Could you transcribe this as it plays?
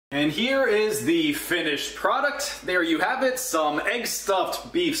And here is the finished product. There you have it, some egg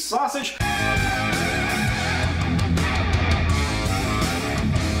stuffed beef sausage.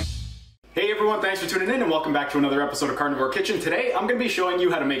 Hey everyone, thanks for tuning in and welcome back to another episode of Carnivore Kitchen. Today I'm going to be showing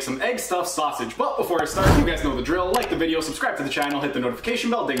you how to make some egg stuffed sausage. But before I start, you guys know the drill. Like the video, subscribe to the channel, hit the notification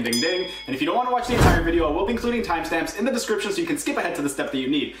bell, ding ding ding. And if you don't want to watch the entire video, I will be including timestamps in the description so you can skip ahead to the step that you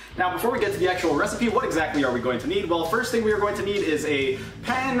need. Now before we get to the actual recipe, what exactly are we going to need? Well, first thing we are going to need is a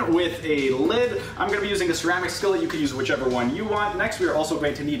pan with a lid. I'm going to be using a ceramic skillet. You can use whichever one you want. Next we are also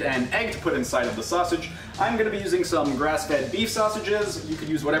going to need an egg to put inside of the sausage. I'm going to be using some grass-fed beef sausages. You could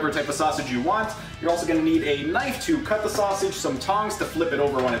use whatever type of sausage you want. You're also going to need a knife to cut the sausage, some tongs to flip it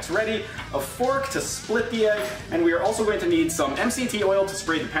over when it's ready, a fork to split the egg, and we are also going to need some MCT oil to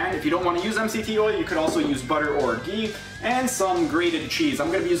spray the pan. If you don't want to use MCT oil, you could also use butter or ghee, and some grated cheese. I'm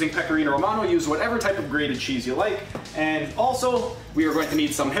going to be using Pecorino Romano. Use whatever type of grated cheese you like. And also, we are going to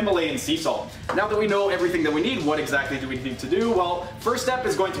need some Himalayan sea salt. Now that we know everything that we need, what exactly do we need to do? Well, first step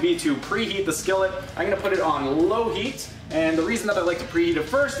is going to be to preheat the skillet. I'm going to put it on low heat. And the reason that I like to preheat it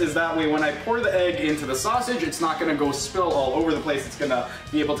first is that way when I pour the egg into the sausage, it's not going to go spill all over the place. It's going to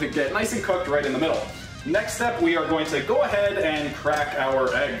be able to get nice and cooked right in the middle. Next step, we are going to go ahead and crack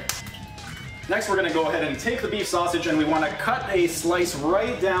our egg. Next, we're going to go ahead and take the beef sausage and we want to cut a slice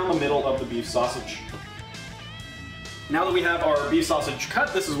right down the middle of the beef sausage. Now that we have our beef sausage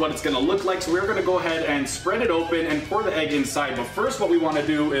cut, this is what it's going to look like. So we're going to go ahead and spread it open and pour the egg inside. But first what we want to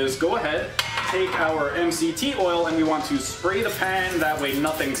do is go ahead, take our MCT oil, and we want to spray the pan. That way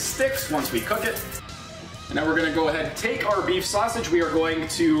nothing sticks once we cook it. And now we're going to go ahead and take our beef sausage. We are going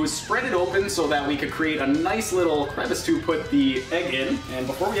to spread it open so that we could create a nice little crevice to put the egg in. And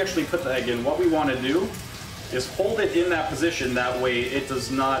before we actually put the egg in, what we want to do is hold it in that position. That way it does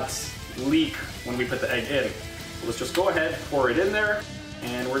not leak when we put the egg in. So let's just go ahead, pour it in there.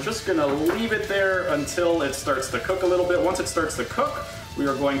 And we're just going to leave it there until it starts to cook a little bit. Once it starts to cook, we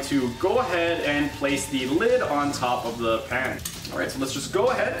are going to go ahead and place the lid on top of the pan. Alright, so let's just go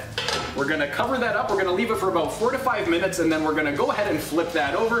ahead. We're going to cover that up. We're going to leave it for about 4 to 5 minutes and then we're going to go ahead and flip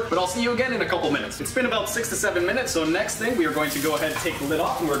that over. But I'll see you again in a couple minutes. It's been about 6 to 7 minutes, so next thing we are going to go ahead and take the lid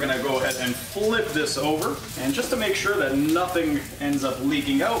off and we're going to go ahead and flip this over. And just to make sure that nothing ends up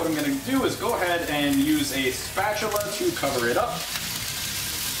leaking out, what I'm going to do is go ahead and use a spatula to cover it up.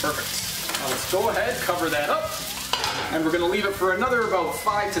 Perfect. Now let's go ahead, cover that up. And we're going to leave it for another about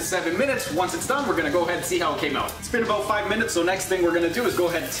 5 to 7 minutes. Once it's done, we're going to go ahead and see how it came out. It's been about 5 minutes, so next thing we're going to do is go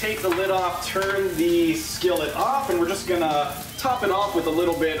ahead and take the lid off, turn the skillet off, and we're just going to top it off with a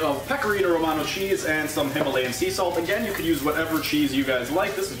little bit of Pecorino Romano cheese and some Himalayan sea salt. Again, you could use whatever cheese you guys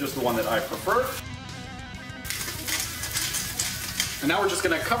like. This is just the one that I prefer. And now we're just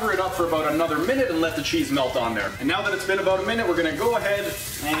going to cover it up for about another minute and let the cheese melt on there. And now that it's been about a minute, we're going to go ahead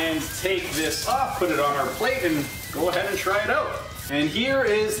and take this off, put it on our plate, and go ahead and try it out. And here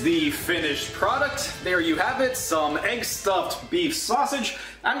is the finished product. There you have it, some egg stuffed beef sausage.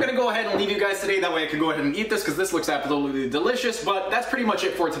 I'm going to go ahead and leave you guys today, that way I can go ahead and eat this because this looks absolutely delicious. But that's pretty much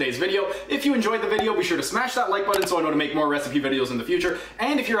it for today's video. If you enjoyed the video, be sure to smash that like button so I know to make more recipe videos in the future.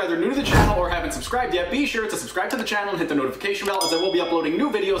 And if you're either new to the channel or haven't subscribed yet, be sure to subscribe to the channel and hit the notification bell as I will be uploading new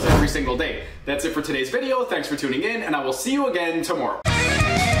videos every single day. That's it for today's video. Thanks for tuning in and I will see you again tomorrow.